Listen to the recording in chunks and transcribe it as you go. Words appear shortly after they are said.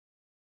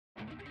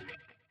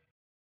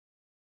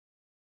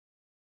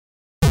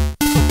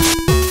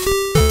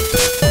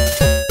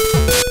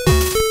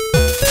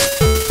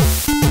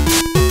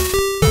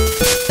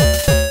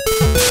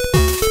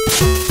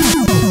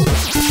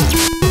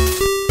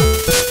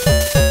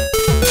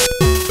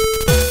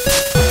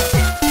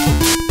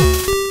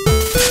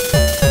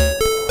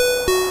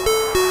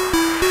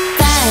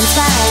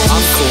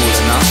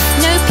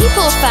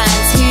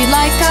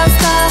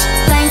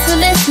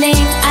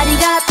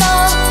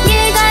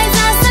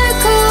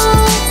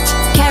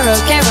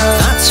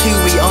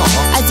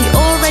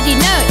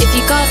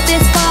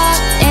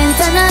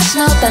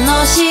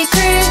楽しいク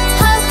ルー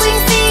Hope we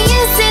see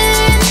you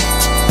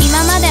soon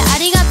今まであ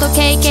りがとう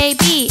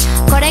KKB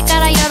これか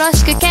らよろ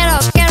しくケロ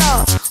ケロ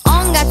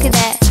音楽で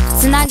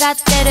つながっ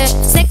てる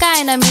世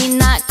界のみん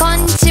なこ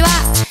んにちは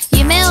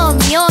夢を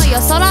見ようよ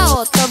空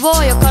を飛ぼ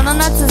うよこの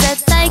夏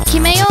絶対決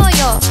めよう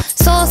よ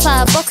そう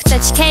さ僕た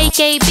ち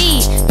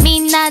KKB み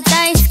んな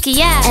大好き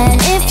Yeah And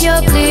if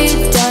you're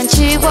blue don't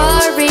you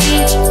worry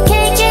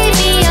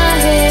KKB are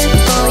here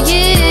for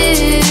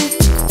you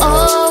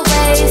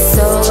Always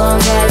so long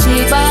as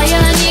you buy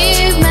your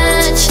new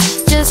merch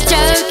Just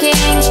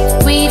joking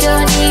We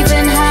don't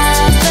even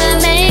have a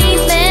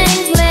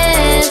mailing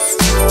list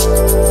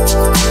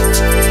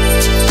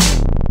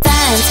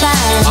Fans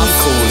I'm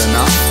cool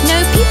enough No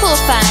people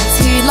fans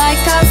who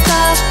like our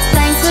stuff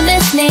Thanks for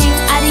listening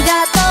あり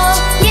がと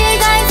う You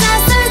guys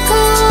are so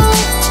cool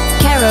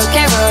Kero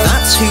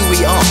That's who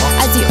we are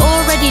As you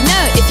already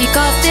know if you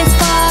got this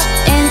far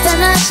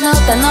International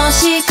楽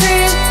しいクルー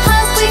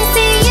Hope we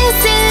see you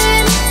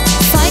soon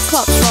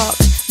Cyclops Rock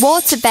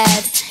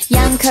Waterbed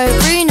Yanko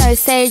Bruno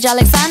Sage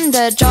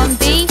Alexander John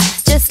B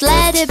Just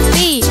let it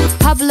be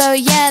Pablo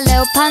yeah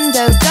Lil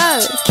Pando Go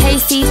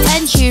Casey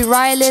Tenhu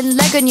Rylan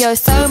Legonyo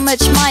So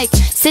much Mike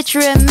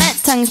Citron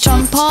Metang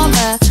Sean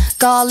Palmer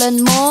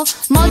Garland Moore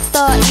もっと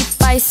いっ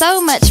ぱい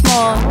So much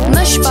more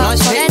Mushbot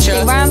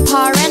Coretti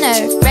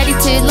Rampareno Ready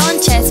to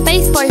launch a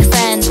space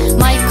boyfriend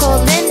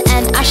Michael Lynn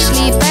and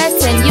Ashley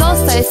Burton You're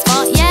so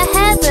smart yeah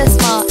Heather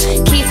smart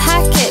Keith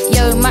Hackett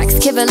Yo Max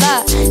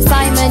Kibler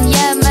Simon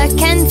yeah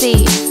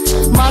Mackenzie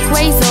Mark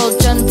Wazel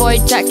John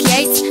Boyd Jack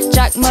Yates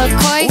Jack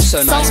McCoy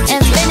also Salt nice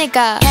and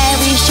Vinegar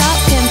Harry Sharp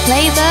can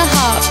play the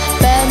harp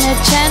Bernard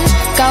Chen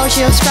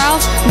Gaujio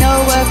Strauss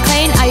Noah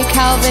Klein Are you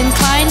Calvin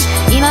Klein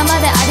今ま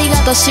でありが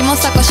とう下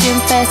坂俊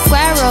平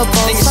Squarable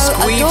So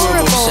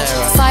adorable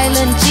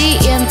Silent G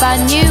Ian Van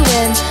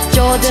Newen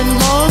Jordan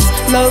Laws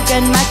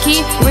Logan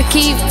Mackey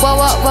Ricky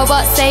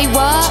what say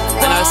what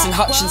And Alison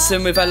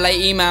Hutchinson with her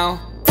late email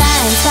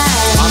Fans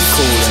I'm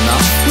cool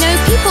enough No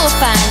people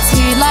fans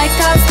who like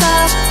our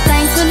stuff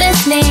Thanks for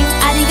listening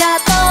ありが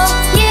と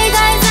う You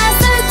guys are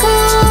so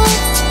cool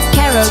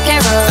Kero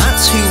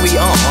That's who we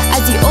are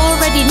As you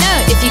already know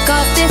if you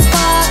got this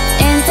far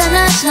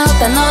International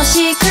楽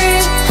しいクルー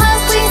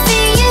Hope we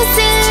see you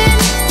soon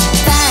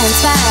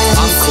Fans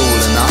I'm cool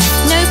enough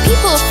No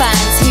people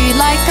fans who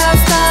like our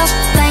stuff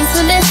Thanks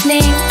for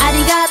listening あ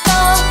りがと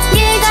う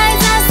You guys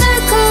are so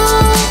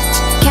cool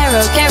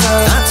Kero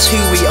That's who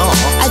we are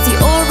As you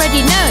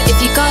already know if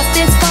you got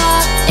this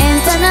far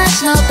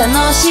International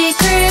楽しい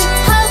クルー